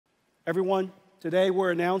Everyone, today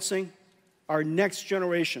we're announcing our next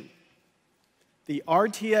generation, the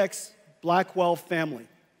RTX Blackwell family.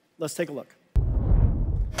 Let's take a look.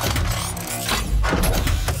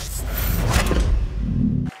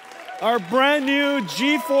 Our brand new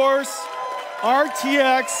GeForce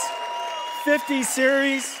RTX 50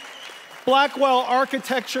 series Blackwell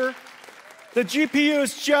architecture. The GPU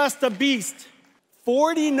is just a beast.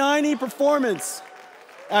 4090 performance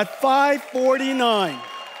at 549.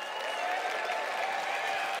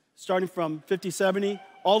 Starting from 5070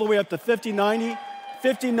 all the way up to 5090.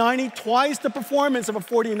 5090, twice the performance of a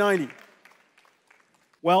 4090.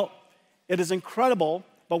 Well, it is incredible,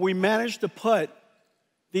 but we managed to put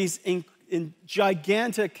these in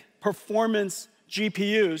gigantic performance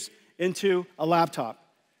GPUs into a laptop.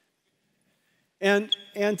 And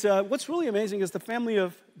what's really amazing is the family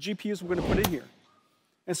of GPUs we're going to put in here.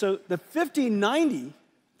 And so the 5090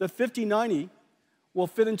 will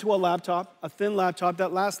fit into a laptop, a thin laptop.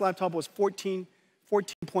 That last laptop was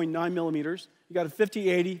 14.9 millimeters. You got a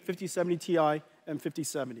 5080, 5070 Ti, and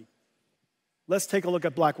 5070. Let's take a look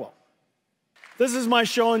at Blackwell. This is my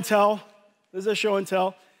show and tell. This is a show and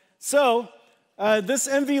tell. So this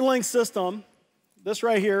NVLink system, this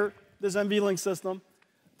right here, this NVLink system,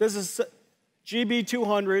 this is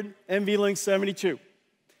GB200 NVLink 72.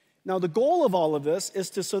 Now the goal of all of this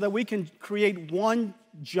is so that we can create one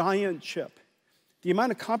giant chip. The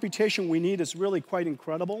amount of computation we need is really quite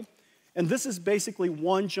incredible. And this is basically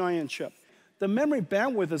one giant chip. The memory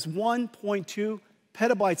bandwidth is 1.2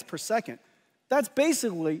 petabytes per second. That's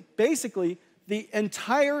basically the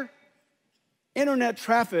entire internet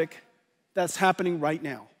traffic that's happening right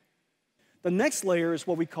now. The next layer is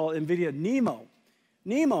what we call NVIDIA NeMo.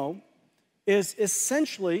 NeMo is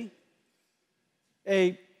essentially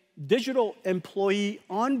a digital employee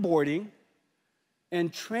onboarding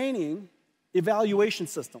and training evaluation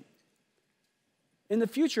system. In the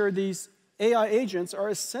future, these AI agents are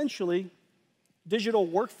essentially digital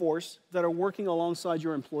workforce that are working alongside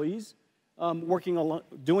your employees,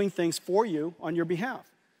 doing things for you on your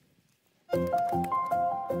behalf.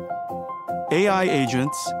 AI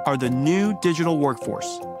agents are the new digital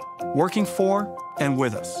workforce, working for and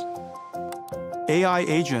with us. AI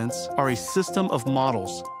agents are a system of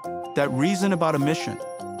models that reason about a mission,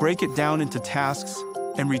 break it down into tasks,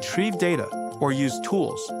 and retrieve data or use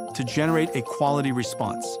tools to generate a quality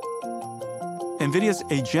response. NVIDIA's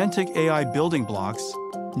agentic AI building blocks,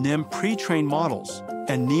 NIM pre-trained models,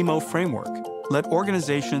 and NeMo framework let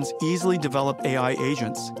organizations easily develop AI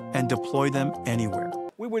agents and deploy them anywhere.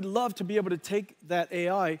 We would love to be able to take that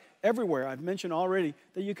AI everywhere. I've mentioned already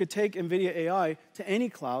that you could take NVIDIA AI to any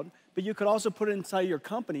cloud, but you could also put it inside your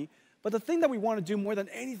company. But the thing that we want to do more than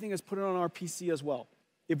anything is put it on our PC as well.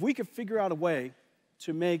 If we could figure out a way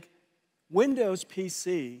to make Windows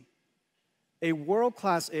PC a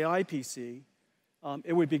world-class AI PC,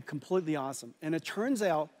 it would be completely awesome. And it turns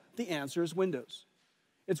out the answer is Windows.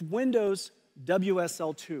 It's Windows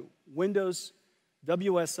WSL2. Windows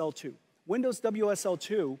WSL2. Windows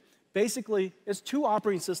WSL2 basically is two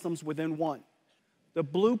operating systems within one. The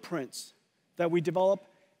blueprints that we develop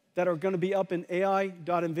that are going to be up in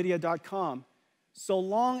ai.nvidia.com, so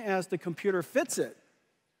long as the computer fits it,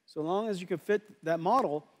 so long as you can fit that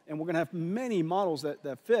model, and we're going to have many models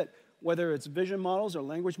that fit, whether it's vision models or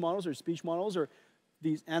language models or speech models or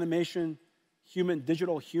these animation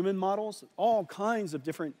digital human models, all kinds of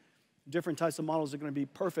different types of models are going to be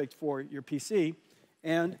perfect for your PC,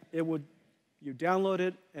 and you download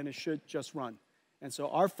it and it should just run. And so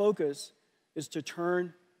our focus is to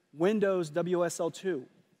turn Windows WSL2,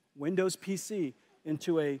 Windows PC,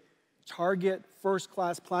 into a target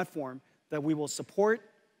first-class platform that we will support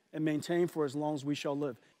and maintain for as long as we shall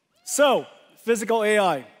live. So, physical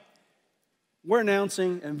AI. We're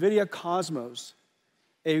announcing NVIDIA Cosmos,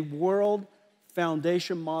 a world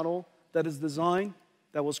foundation model that is designed,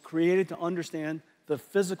 that was created to understand the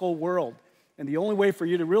physical world. And the only way for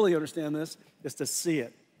you to really understand this is to see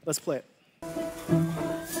it. Let's play it.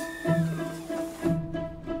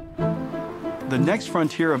 The next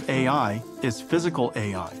frontier of AI is physical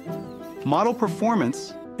AI. Model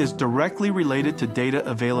performance is directly related to data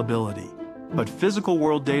availability, but physical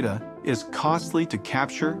world data is costly to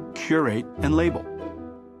capture, curate, and label.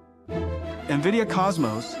 NVIDIA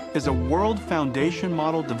Cosmos is a world foundation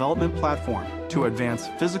model development platform to advance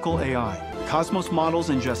physical AI. Cosmos models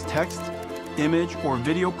ingest text, image, or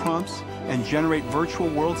video prompts and generate virtual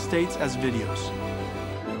world states as videos.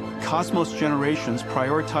 Cosmos generations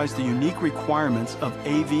prioritize the unique requirements of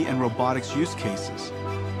AV and robotics use cases,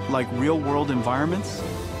 like real-world environments,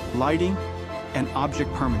 lighting, and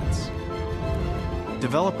object permanence.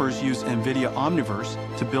 Developers use NVIDIA Omniverse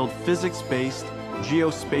to build physics-based,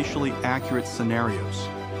 geospatially accurate scenarios,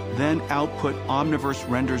 then output Omniverse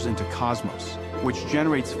renders into Cosmos, which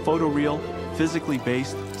generates photoreal, physically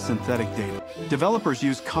based synthetic data. Developers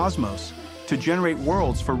use Cosmos to generate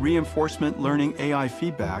worlds for reinforcement learning AI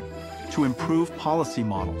feedback to improve policy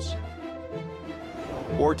models,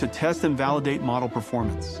 or to test and validate model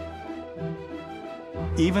performance.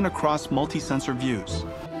 Even across multi-sensor views,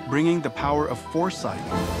 bringing the power of foresight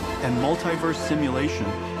and multiverse simulation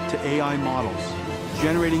to AI models,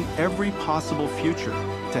 generating every possible future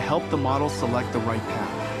to help the model select the right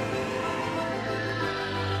path.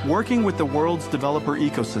 Working with the world's developer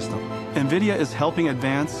ecosystem, NVIDIA is helping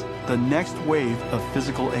advance the next wave of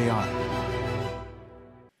physical AI.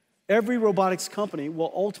 Every robotics company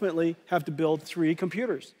will ultimately have to build 3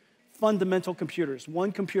 computers, fundamental computers.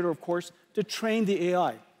 One computer, of course, to train the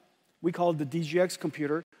AI. We call it the DGX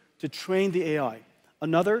computer, to train the AI.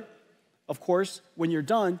 Another, of course, when you're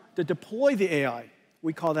done, to deploy the AI.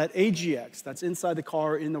 We call that AGX. That's inside the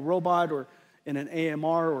car, in the robot, or in an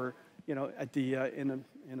AMR, or at the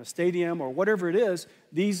in a stadium, or whatever it is.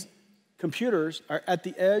 These computers are at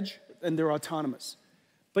the edge, and they're autonomous.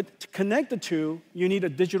 But to connect the two, you need a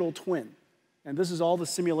digital twin. And this is all the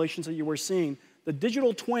simulations that you were seeing. The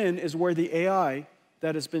digital twin is where the AI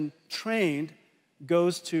that has been trained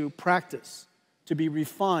goes to practice, to be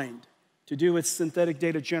refined, to do its synthetic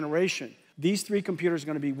data generation. These 3 computers are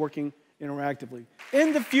going to be working interactively.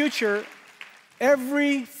 In the future,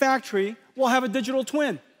 every factory will have a digital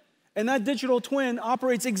twin. And that digital twin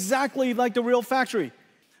operates exactly like the real factory.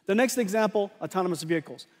 The next example, autonomous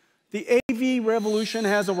vehicles. The AV revolution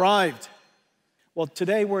has arrived. Well,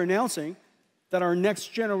 today we're announcing that our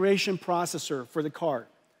next generation processor for the car,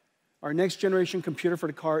 our next generation computer for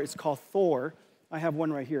the car, is called Thor. I have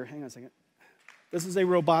one right here. Hang on a second. This is a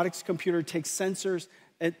robotics computer. It takes sensors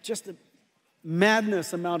and just a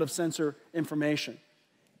madness amount of sensor information,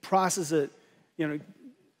 process it,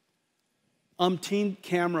 umpteen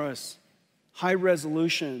cameras, high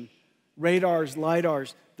resolution, radars,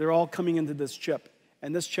 lidars, they're all coming into this chip.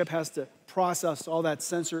 And this chip has to process all that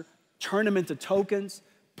sensor, turn them into tokens,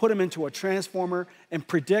 put them into a transformer, and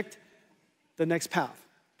predict the next path.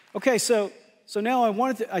 Okay, so now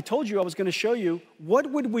I told you I was going to show you what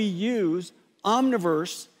would we use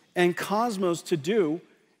Omniverse and Cosmos to do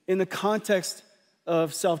in the context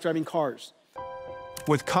of self-driving cars.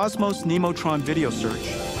 With Cosmos Nemotron Video Search,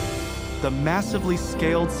 the massively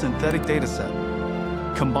scaled synthetic dataset,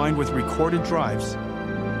 combined with recorded drives,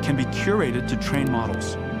 can be curated to train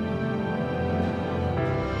models.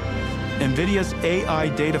 NVIDIA's AI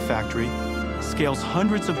Data Factory scales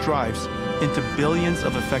hundreds of drives into billions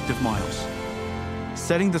of effective miles,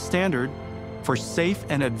 setting the standard for safe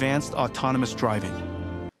and advanced autonomous driving.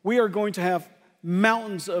 We are going to have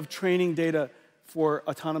mountains of training data for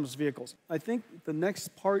autonomous vehicles. I think the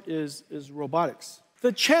next part is robotics.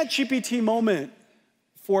 The ChatGPT moment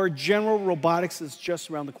for general robotics is just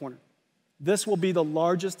around the corner. This will be the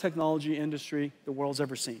largest technology industry the world's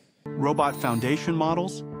ever seen. Robot foundation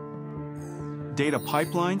models, data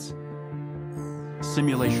pipelines,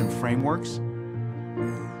 simulation frameworks,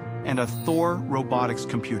 and a Thor robotics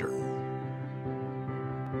computer.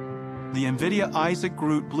 The NVIDIA Isaac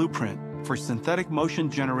GR00T blueprint for synthetic motion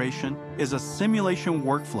generation is a simulation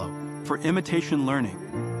workflow for imitation learning,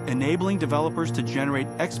 enabling developers to generate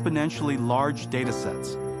exponentially large data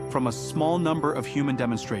sets from a small number of human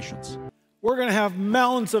demonstrations. We're going to have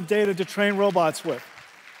mountains of data to train robots with.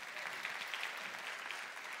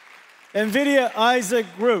 NVIDIA Isaac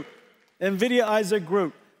GR00T. NVIDIA Isaac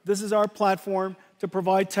GR00T. This is our platform to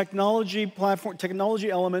provide technology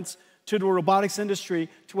elements to the robotics industry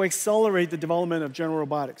to accelerate the development of general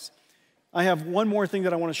robotics. I have one more thing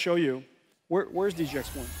that I want to show you. Where's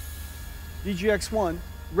DGX-1? DGX-1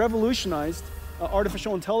 revolutionized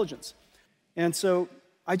artificial intelligence. And so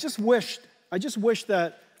I just wish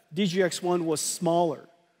that DGX-1 was smaller.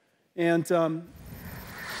 And,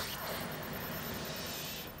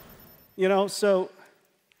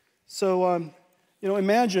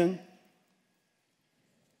 imagine,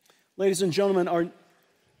 ladies and gentlemen,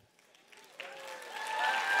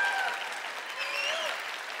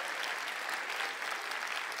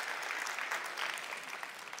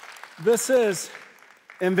 this is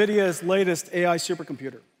NVIDIA's latest AI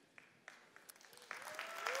supercomputer.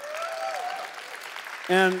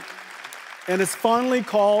 And it's finally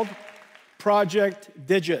called Project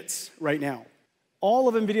Digits right now. All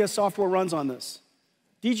of NVIDIA's software runs on this.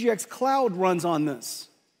 DGX Cloud runs on this.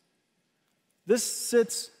 This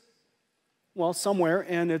sits, well, somewhere,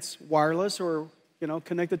 and it's wireless or,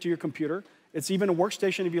 connected to your computer. It's even a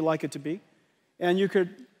workstation if you like it to be. and you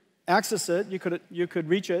could access it, you could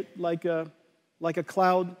reach it like a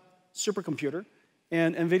cloud supercomputer,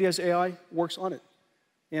 and NVIDIA's AI works on it.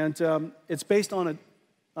 And it's based on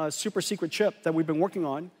a super secret chip that we've been working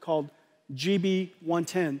on called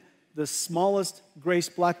GB110, the smallest Grace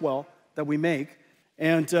Blackwell that we make.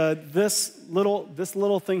 And this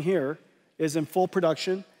little thing here is in full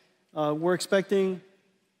production. We're expecting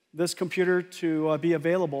this computer to be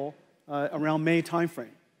available around May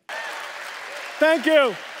timeframe. Thank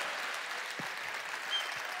you.